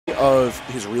of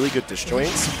his really good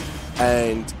disjoints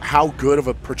and how good of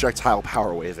a projectile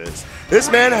power wave is. This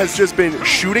man has just been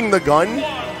shooting the gun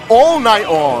all night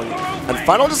long, and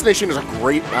Final Destination is a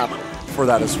great map for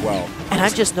that as well. And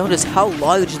I've just noticed how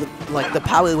large the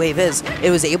power wave is. It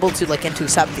was able to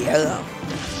intercept the arrow.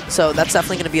 So that's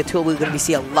definitely going to be a tool we're going to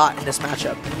see a lot in this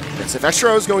matchup. Yes, if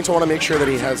X-Tro is going to want to make sure that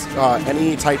he has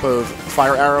any type of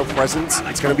fire arrow presence,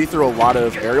 it's going to be through a lot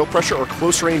of aerial pressure or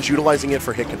close range, utilizing it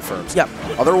for hit confirms. Yep.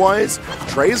 Otherwise,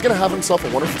 Dre is going to have himself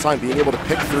a wonderful time being able to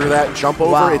pick through that, jump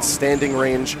over its standing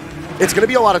range. It's going to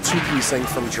be a lot of two-piecing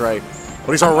from Dre,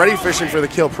 but he's already fishing for the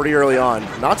kill pretty early on.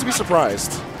 Not to be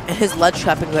surprised. And his ledge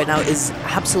trapping right now is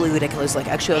absolutely ridiculous.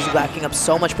 X-Tro is racking up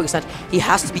so much percent. He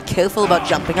has to be careful about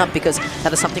jumping up because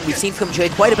that is something we've seen from Dre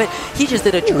quite a bit. He just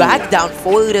did a drag down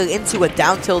forward into a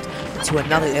down tilt into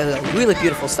another area. Really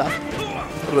beautiful stuff. A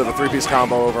little bit of a three-piece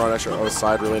combo over on X-Tro's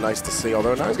side. Really nice to see.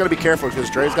 Although now he's got to be careful because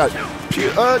Dre's got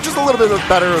just a little bit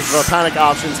better of panic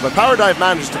options. But Power Dive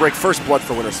manages to break first blood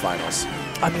for Winners Finals.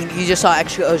 I mean, you just saw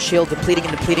X-Tro's shield depleting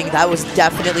and depleting. That was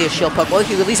definitely a shield poke. Well,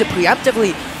 he released it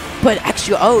preemptively. But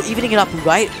X-Tro evening it up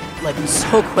right,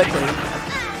 so quickly.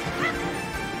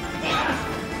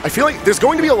 I feel like there's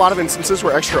going to be a lot of instances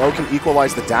where X-Tro can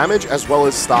equalize the damage as well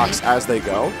as stocks as they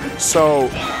go. So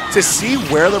to see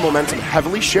where the momentum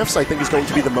heavily shifts, I think is going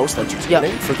to be the most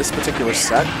entertaining for this particular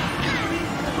set.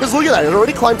 Because look at that, it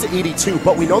already climbed to 82,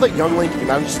 but we know that Young Link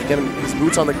manages to get his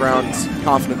boots on the ground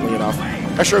confidently enough.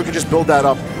 X-Tro can just build that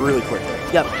up really quickly.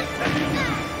 Yep.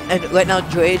 And right now,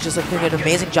 Dre is just doing an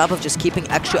amazing job of just keeping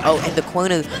X-Tro in the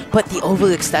corner. But the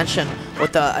overextension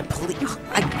with the,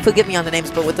 forgive me on the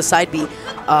names, but with the side B, is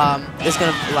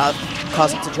going to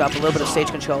cause him to drop a little bit of stage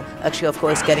control. X-Tro, of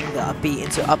course, getting the up B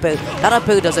into up air. That up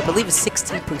air does, I believe, is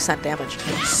 16% damage.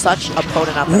 Such a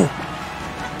potent up air.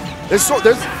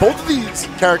 Both of these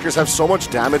characters have so much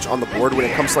damage on the board when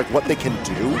it comes to what they can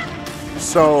do.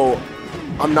 So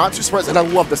I'm not too surprised, and I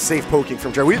love the safe poking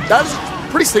from Dre. That's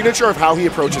pretty signature of how he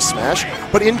approaches Smash,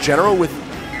 but in general with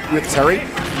Terry, he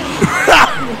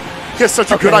has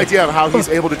such a good idea of how he's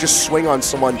able to just swing on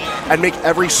someone and make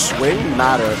every swing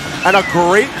matter. And a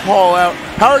great call out.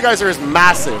 Power Geyser is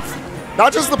massive.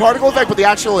 Not just the particle effect, but the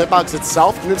actual hitbox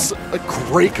itself, and it's a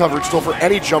great coverage tool for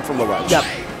any jump from the ledge. Yep.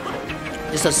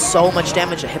 Just does so much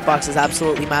damage. The hitbox is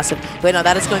absolutely massive. But now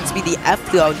that is going to be the F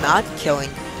throw, not killing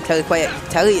Terry quite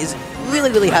yet. Terry is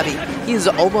really, really heavy. He is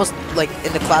almost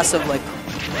in the class of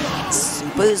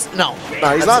supers. No,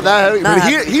 he's not that heavy.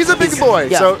 But he's a big boy,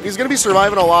 yeah. So he's going to be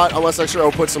surviving a lot unless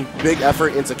X-Tro puts some big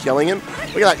effort into killing him.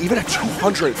 Look at that, even at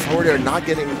 200, forward air not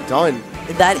getting done.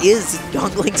 That is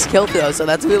Young Link's kill throw, so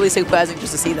that's really surprising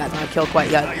just to see that not kill quite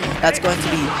yet. That's going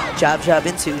to be jab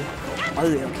into.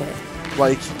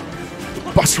 Okay.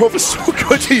 Bustrov is so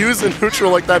good to use in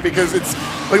neutral like that because it's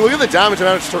look at the damage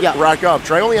and how to rack up.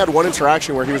 Dre only had one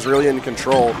interaction where he was really in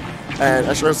control, and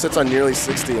X-Tro sits on nearly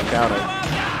 60 and counting.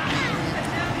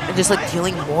 And just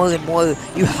dealing more and more,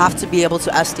 you have to be able to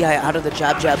SDI out of the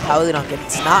jab power dunk, and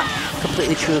it's not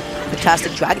completely true.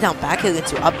 Fantastic drag down back here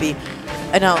into up B.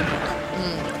 And now,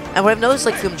 and what I've noticed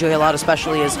from Dre a lot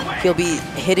especially is he'll be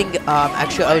hitting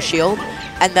X-Tro shield,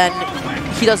 and then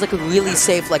he does a really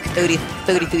safe 33,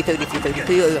 33,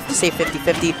 33, or safe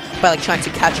 50-50 by trying to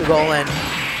catch a roll in.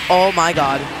 Oh my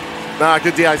god. Nah,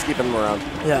 good DI's keeping him around.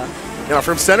 Yeah.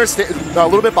 From center stage, a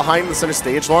little bit behind the center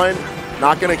stage line,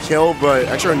 not going to kill, but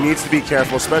X-Tro needs to be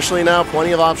careful, especially now.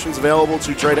 Plenty of options available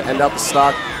to Dre to end up the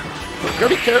stock. Gotta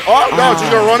be careful. Oh no,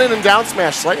 just gonna run in and down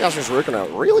smash. Slight Master's working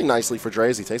out really nicely for Dre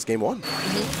as he takes game one.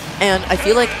 And I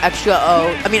feel like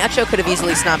X-Tro could have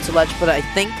easily snapped to ledge, but I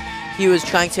think he was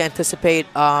trying to anticipate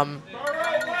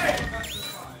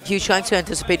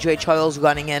Dre Charles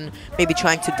running in, maybe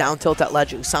trying to down tilt that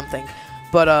ledge or something.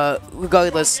 But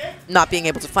regardless, not being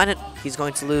able to find it, he's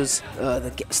going to lose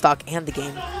the stock and the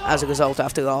game as a result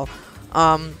after all.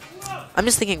 I'm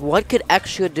just thinking, what could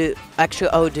X-Tro do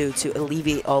to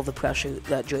alleviate all the pressure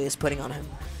that Dre is putting on him?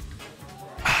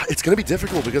 It's going to be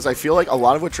difficult because I feel like a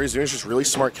lot of what Dre's doing is just really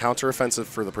smart counteroffensive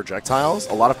for the projectiles.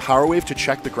 A lot of power wave to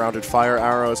check the grounded fire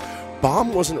arrows.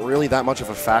 Bomb wasn't really that much of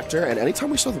a factor, and anytime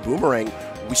we saw the boomerang,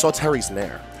 we saw Terry's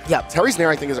Nair. Yeah. Terry's Nair,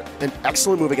 I think, is an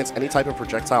excellent move against any type of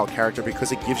projectile character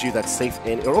because it gives you that safe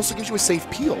in. It also gives you a safe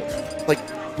peel.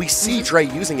 We see Dre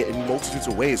using it in multitudes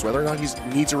of ways, whether or not he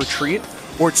needs a retreat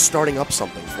or it's starting up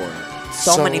something for him.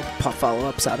 So many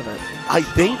follow-ups out of it. I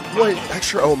think what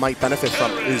X-Tro might benefit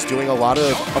from is doing a lot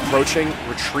of approaching,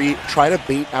 retreat, try to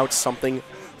bait out something,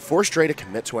 force Dre to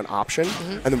commit to an option,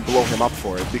 and then blow him up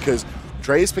for it because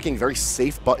Dre is picking very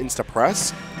safe buttons to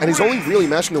press, and he's only really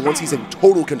mashing the ones he's in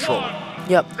total control.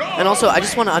 Yep. And also, I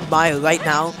just want to admire right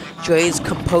now Dre's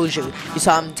composure. You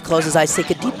saw him close his eyes, take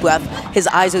a deep breath. His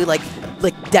eyes are like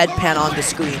deadpan on the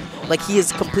screen. Like, he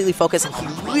is completely focused, and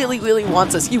he really, really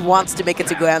wants this. He wants to make it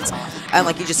to grands. And,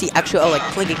 like, you just see XenoArcadian, like,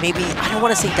 clinging. Maybe, I don't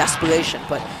want to say desperation,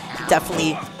 but he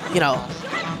definitely, you know,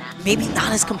 maybe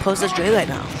not as composed as Dre right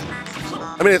now.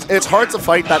 I mean, it's hard to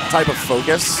fight that type of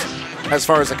focus as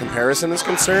far as a comparison is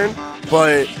concerned,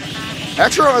 but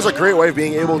XenoArcadian has a great way of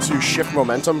being able to shift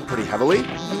momentum pretty heavily.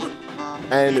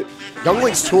 And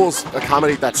Youngling's tools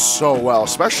accommodate that so well,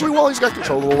 especially while he's got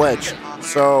control of the ledge.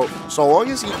 So long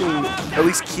as he can at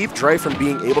least keep Dre from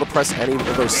being able to press any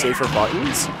of those safer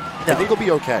buttons, I think he'll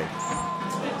be okay.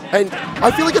 And I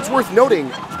feel like it's worth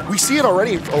noting, we see it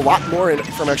already a lot more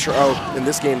from XenoArcadian in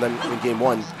this game than in Game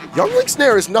 1. Youngling's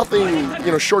Snare is nothing,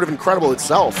 you know, short of incredible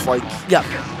itself. Like,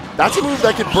 that's a move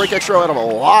that could break XenoArcadian out of a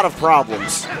lot of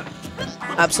problems.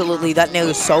 Absolutely, that nail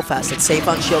is so fast. It's safe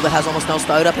on shield, it has almost no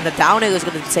startup, and the down air is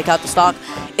going to take out the stock.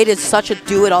 It is such a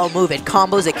do-it-all move. It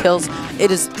combos, it kills.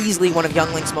 It is easily one of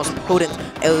Youngling's most potent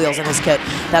aerials in his kit.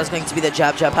 That is going to be the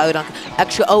jab power dunk.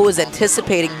 XenoArcadian was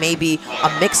anticipating maybe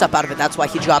a mix-up out of it. That's why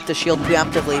he dropped the shield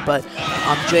preemptively, but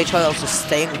Dre Charles just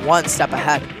staying one step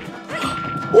ahead.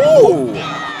 Ooh!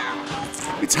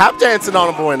 We tap dancing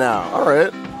on a boy now. All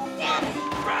right.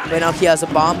 Right now he has a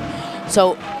bomb.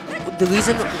 So the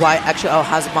reason why XenoArcadian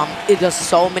has a bomb, it does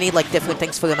so many like different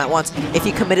things for him at once. If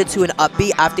he committed to an up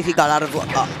B after he got out of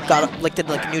did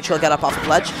like neutral, get up off the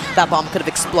ledge, that bomb could have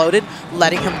exploded,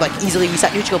 letting him like easily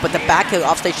reset neutral. But the back air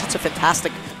offstage, it's a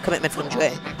fantastic commitment from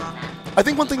Dre. I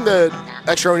think one thing that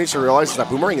XenoArcadian needs to realize is that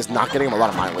Boomerang is not getting him a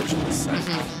lot of mileage in this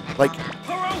set. Like,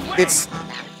 it's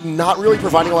not really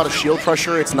providing a lot of shield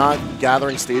pressure. It's not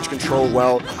gathering stage control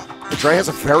well. Dre has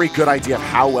a very good idea of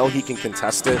how well he can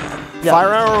contest it.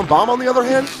 Fire Arrow and Bomb, on the other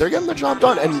hand, they're getting the job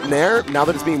done. And Nair, now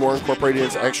that it's being more incorporated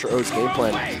into XenoArcadian's game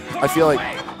plan, I feel like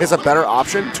is a better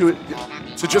option to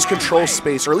just control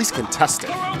space, or at least contest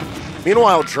it.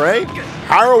 Meanwhile, Dre,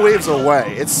 Arrow waves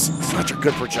away. It's such a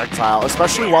good projectile,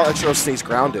 especially while XenoArcadian stays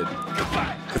grounded.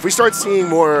 If we start seeing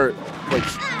more, like,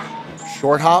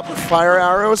 short hop fire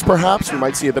arrows, perhaps, we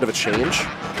might see a bit of a change.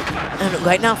 And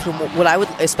right now, from what I would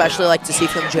especially like to see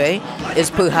from Dre is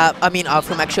perhaps, from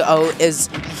XenoArcadian, is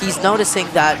he's noticing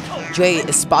that Dre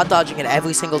is spot dodging at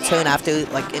every single turn after,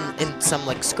 like, in some,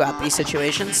 like, scrappy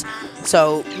situations.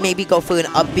 So maybe go for an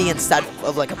up B instead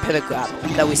of, like, a pivot grab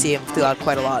that we see him throughout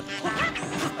quite a lot.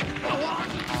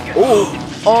 Ooh.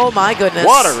 Oh my goodness.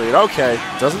 Water read, okay.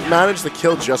 Doesn't manage the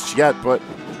kill just yet, but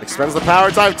expends the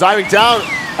power dive, diving down,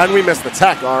 and we miss the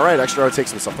tech. All right, XenoArcadian takes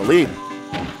himself the lead.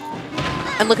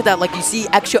 And look at that, like, you see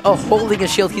XenoArcadian holding a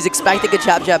shield. He's expecting a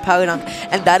jab power dunk,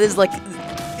 and that is, like,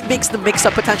 it makes the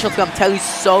mix-up potential from Terry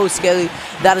so scary.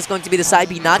 That is going to be the side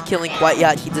B, not killing quite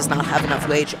yet. He does not have enough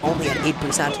rage, only at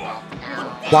 8%.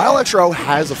 While XenoArcadian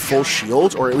has a full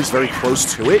shield, or at least very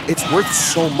close to it, it's worth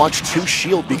so much to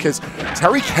shield because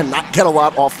Terry cannot get a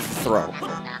lot off of the throw.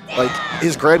 Like,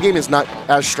 his grab game is not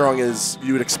as strong as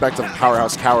you would expect of a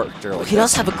powerhouse character like He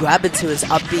does have a grab into his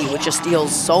up B, which just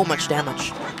deals so much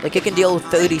damage. Like, it can deal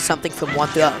 30-something from one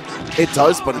throw. It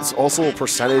does, but it's also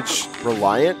percentage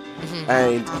reliant,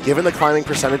 and given the climbing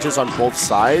percentages on both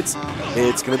sides,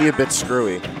 it's going to be a bit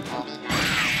screwy.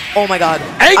 Oh my god.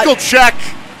 Ankle check!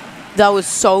 That was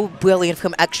so brilliant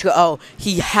from XenoArcadian.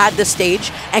 He had the stage,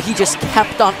 and he just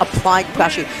kept on applying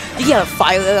pressure. He had a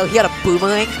fire arrow, he had a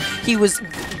boomerang, he was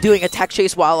doing a tech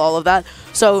chase while all of that.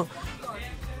 So,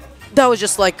 that was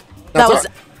just like, that was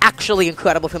actually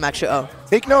incredible from XenoArcadian.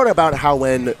 Take note about how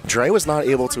when Dre was not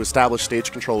able to establish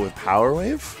stage control with Power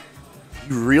Wave,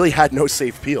 you really had no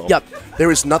safe peel. Yep. There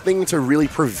was nothing to really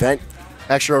prevent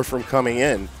XenoArcadian from coming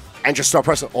in and just start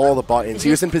pressing all the buttons. He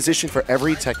was in position for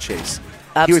every tech chase.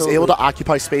 Absolutely. He was able to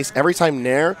occupy space. Every time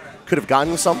Nair could have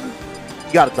gotten something,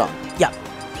 he got it done. Yeah.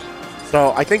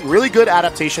 So I think really good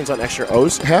adaptations on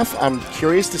XenoArcadian's half. I'm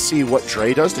curious to see what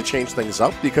Dre does to change things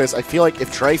up, because I feel like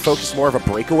if Dre focused more of a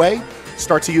breakaway,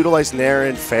 start to utilize Nair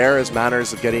and Fair as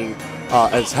manners of getting,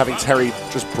 as having Terry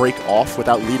just break off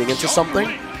without leading into something,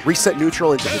 reset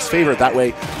neutral into his favor. That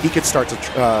way he could start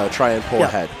to try and pull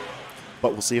ahead.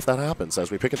 But we'll see if that happens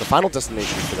as we pick at the final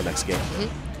destination for the next game.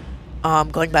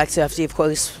 Going back to FD, of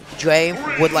course, Dre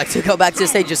would like to go back to the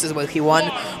stage just as well he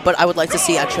won, but I would like to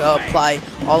see XenoArcadian apply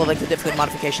all of like the different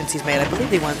modifications he's made. I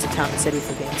believe they went to Town and City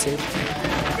for game 2.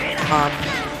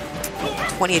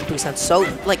 28%. So,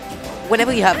 like,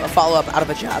 whenever you have a follow-up out of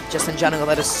a jab, just in general,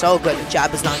 that is so good. The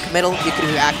jab is non-committal. You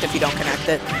can react if you don't connect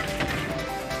it.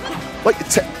 Like,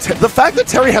 the fact that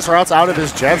Terry has routes out of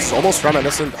his jabs is almost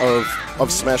reminiscent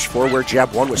of Smash 4, where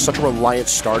Jab 1 was such a reliant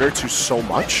starter to so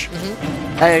much.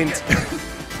 And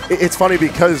it's funny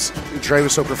because Dre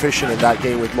was so proficient in that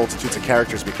game with multitudes of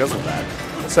characters because of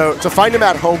that. So to find him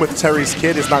at home with Terry's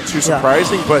kid is not too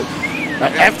surprising, but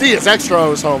FD is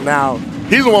X-Ro's home now.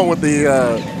 He's the one with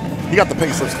the, he got the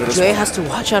pink slips for this Dre one. has to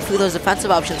watch out for those defensive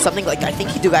options, something like, I think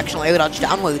he directional air dodge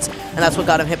downwards, and that's what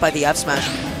got him hit by the F smash.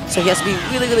 So he has to be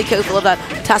really, really careful of that.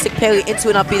 Fantastic parry into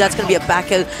an up B. That's going to be a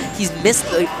back air. He's missed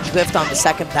the drift on the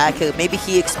second back air. Maybe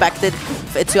he expected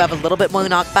it to have a little bit more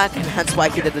knockback, and hence why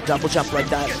he did the double jump like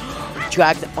that.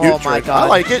 Dragged. Oh my god. I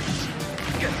like it.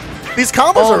 These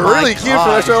combos are really cute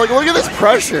for this. Like, look at this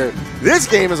pressure. This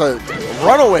game is a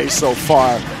runaway so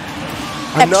far.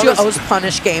 Xeno's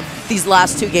punish game, these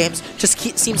last two games, just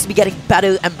seems to be getting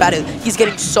better and better. He's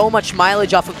getting so much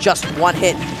mileage off of just one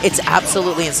hit. It's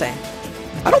absolutely insane.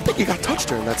 I don't think he got touched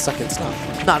during that second stop.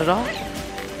 Not at all.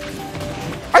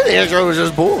 I think Andrew was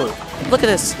just bored. Look at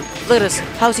this. Look at this.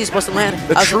 How is he supposed to land?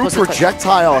 The true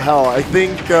projectile hell. I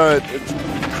think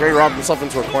Dre robbed himself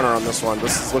into a corner on this one.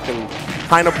 This is looking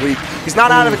kind of bleak. He's not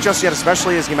out of it just yet,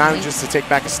 especially as he manages to take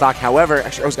back a stock. However,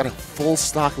 Xeno's got a full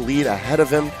stock lead ahead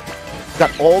of him. He's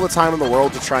got all the time in the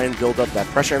world to try and build up that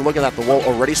pressure. And look at that. The wall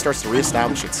already starts to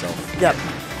reestablish itself. Yep.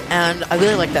 And I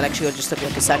really like that Xeno just took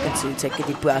like a second to take a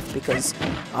deep breath because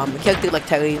a character like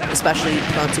Terry, especially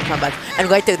prone to comeback. And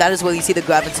right there, that is where you see the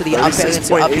grab into the up air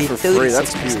into up B.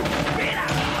 That's cute.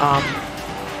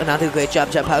 Another great jab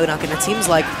power dunk, and it seems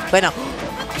like right now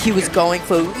he was going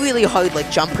for a really hard like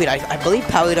jump read. I believe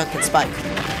power dunk can spike.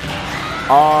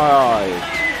 I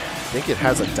think it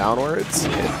has a downwards,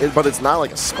 but it's not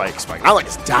like a spike. I like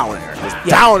his down air. His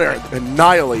down air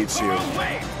annihilates you.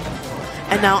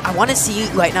 And now I want to see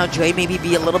right now Dre maybe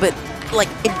be a little bit, like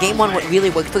in game one what really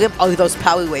worked for him are those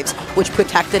power waves, which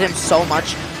protected him so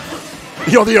much.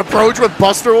 Yo, the approach with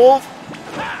Buster Wolf?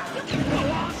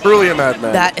 Truly a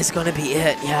madman. That is going to be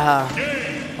it,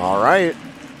 yeah. All right.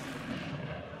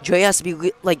 Dre has to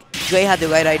be, like, Dre had the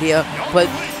right idea, but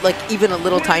like even a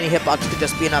little tiny hitbox could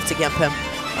just be enough to gimp him.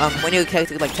 When you're a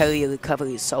character like Terry, your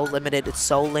recovery is so limited, it's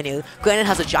so linear. Granted, it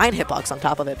has a giant hitbox on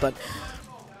top of it, but,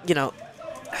 you know,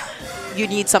 you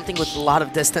need something with a lot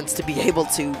of distance to be able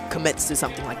to commit to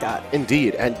something like that.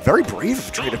 Indeed, and very brave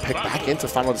of Dre to pick back into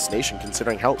Final Destination,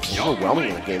 considering how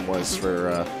overwhelming the game was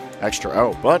for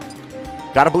X-Tro. But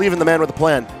gotta believe in the man with a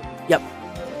plan. Yep.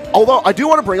 Although I do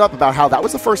want to bring up about how that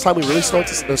was the first time we really started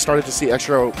to see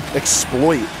X-Tro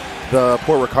exploit the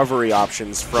poor recovery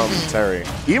options from Terry.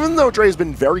 Even though Dre's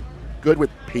been very good with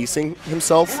pacing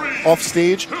himself off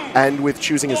stage and with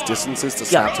choosing his distances to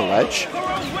snap to ledge,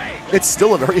 it's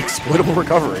still a very exploitable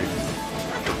recovery.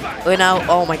 Right now,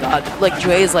 oh my god, like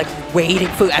Dre is like waiting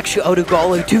for X-Tro to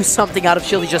go or do something out of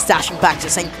shield. He's just dashing back,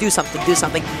 just saying do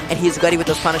something, and he's ready with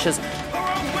those punishes.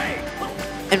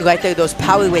 And right there, those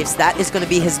power waves, that is going to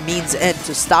be his means in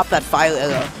to stop that fire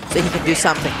arrow so he can do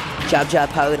something. Jab,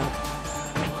 power dunk.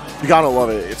 You gotta love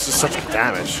it. It's just such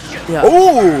damage. Yeah.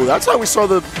 Oh, that's how we saw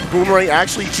the boomerang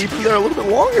actually keep him there a little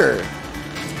bit longer.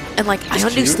 And like, I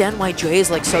understand why Dre is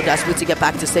like so desperate to get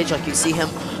back to stage. Like you see him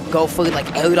go for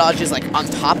like air dodges like on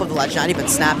top of the ledge, not even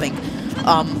snapping.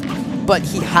 But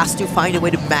he has to find a way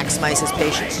to maximize his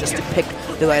patience just to pick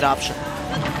the right option.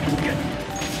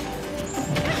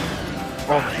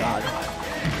 Oh my god.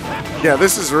 Yeah,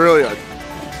 this is really a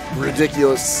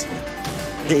ridiculous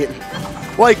game.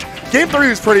 Like, game 3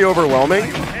 was pretty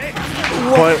overwhelming,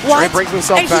 but Dre brings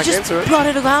himself back into it. Brought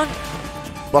it around.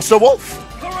 Buster Wolf.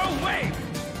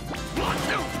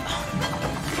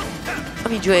 I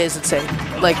mean, Dre is insane.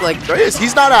 Like Dre is.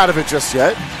 He's not out of it just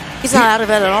yet. He's not out of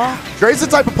it at all. Dre's the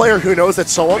type of player who knows that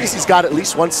so long as he's got at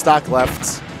least one stock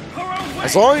left,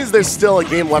 as long as there's still a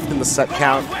game left in the set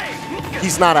count,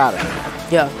 he's not out of it.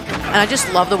 Yeah, and I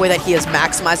just love the way that he is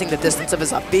maximizing the distance of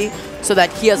his up B so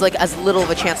that he has like as little of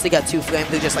a chance to get 2 frame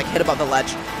to just like hit above the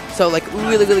ledge. So like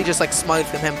really just like smart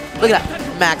from him. Look at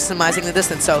that, maximizing the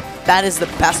distance. So that is the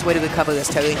best way to recover this,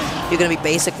 Terry. You're gonna be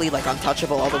basically like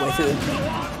untouchable all the way through.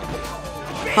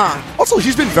 Huh. Also,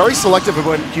 he's been very selective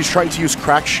when he's trying to use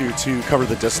Crack Shoe to cover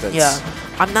the distance. Yeah.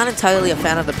 I'm not entirely a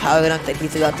fan of the power dunk that he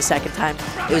threw out the second time.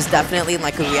 It was definitely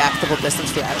like a reactable distance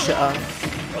for X-Tro.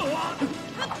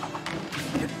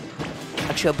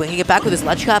 X-Tro bringing it back with his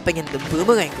ledge trapping and the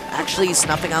boomerang actually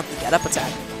snuffing out the get-up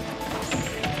attack.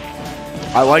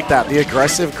 I like that. The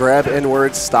aggressive grab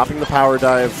inwards, stopping the power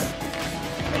dive.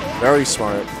 Very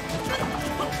smart.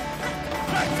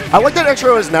 I like that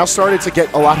X-Tro has now started to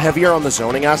get a lot heavier on the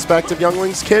zoning aspect of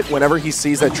Youngling's kit whenever he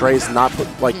sees that Dre's not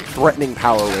like threatening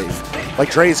power wave.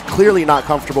 Like Dre is clearly not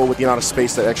comfortable with the amount of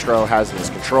space that X-Tro has in his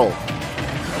control.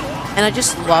 And I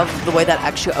just love the way that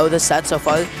extra O this set so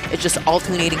far is just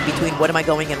alternating between what am I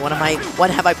going in, when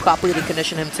have I properly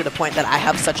conditioned him to the point that I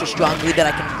have such a strong lead that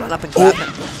I can run up and grab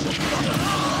him.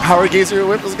 Power Gazer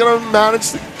Whip is going to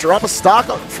manage to drop a stock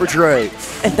for Dre.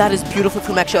 And that is beautiful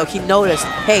from Extra O. He noticed,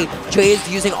 hey, Dre is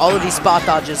using all of these spot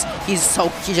dodges. He's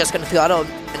just going to throw out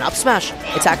an up smash.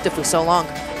 It's active for so long.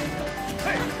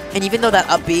 And even though that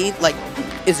up B, like,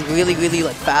 is really, really,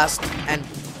 like, fast and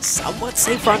somewhat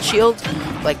safe on shield,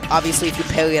 like, obviously if you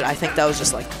parry it, I think that was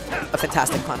just, like, a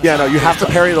fantastic punish. Yeah, no, you have to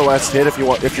parry the last hit if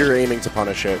you're aiming to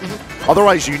punish it.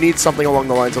 Otherwise, you need something along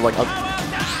the lines of,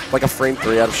 like a frame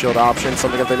 3 out of shield option,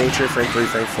 something of the nature, frame 3,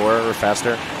 frame 4, or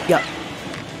faster. Yeah.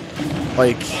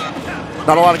 Like,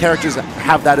 not a lot of characters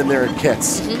have that in their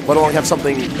kits, let alone have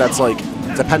something that's, like,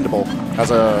 dependable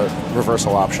as a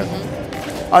reversal option.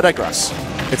 I digress.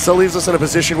 It still leaves us in a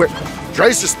position where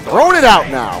Dre's just throwing it out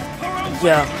now.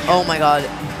 Yeah, oh my god.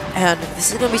 And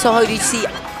this is going to be so hard to see.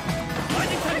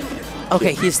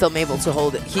 Okay, he's still able to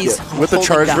hold it. He's with the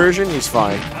charge version, he's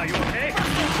fine.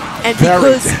 And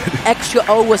because Extra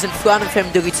O was in front of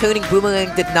him, the returning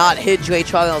boomerang did not hit Dre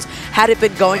Charles. Had it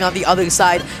been going on the other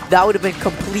side, that would have been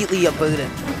completely averted.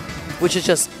 Which is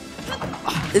just,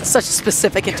 it's such a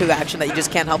specific interaction that you just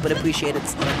can't help but appreciate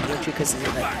its intricacies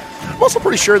of it. I'm also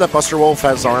pretty sure that Buster Wolf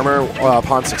has armor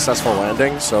upon successful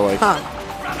landing, so like,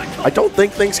 I don't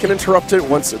think things can interrupt it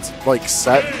once it's like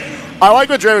set. I like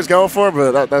what Dre was going for,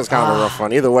 but that was kind of a rough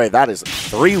one. Either way, that is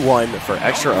 3-1 for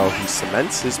Extra O. He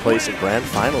cements his place in Grand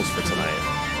Finals for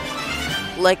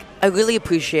tonight. Like, I really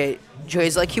appreciate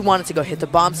Dre's, like, he wanted to go hit the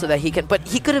bomb so that he can, but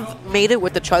he could have made it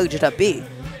with the charge at up B.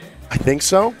 I think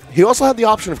so. He also had the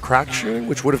option of crack shooting,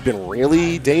 which would have been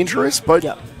really dangerous, but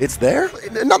it's there.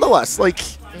 Nonetheless, like,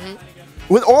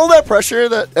 with all that pressure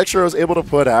that Extra O is able to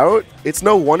put out, it's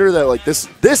no wonder that, like,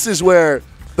 this is where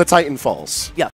the Titan falls. Yeah.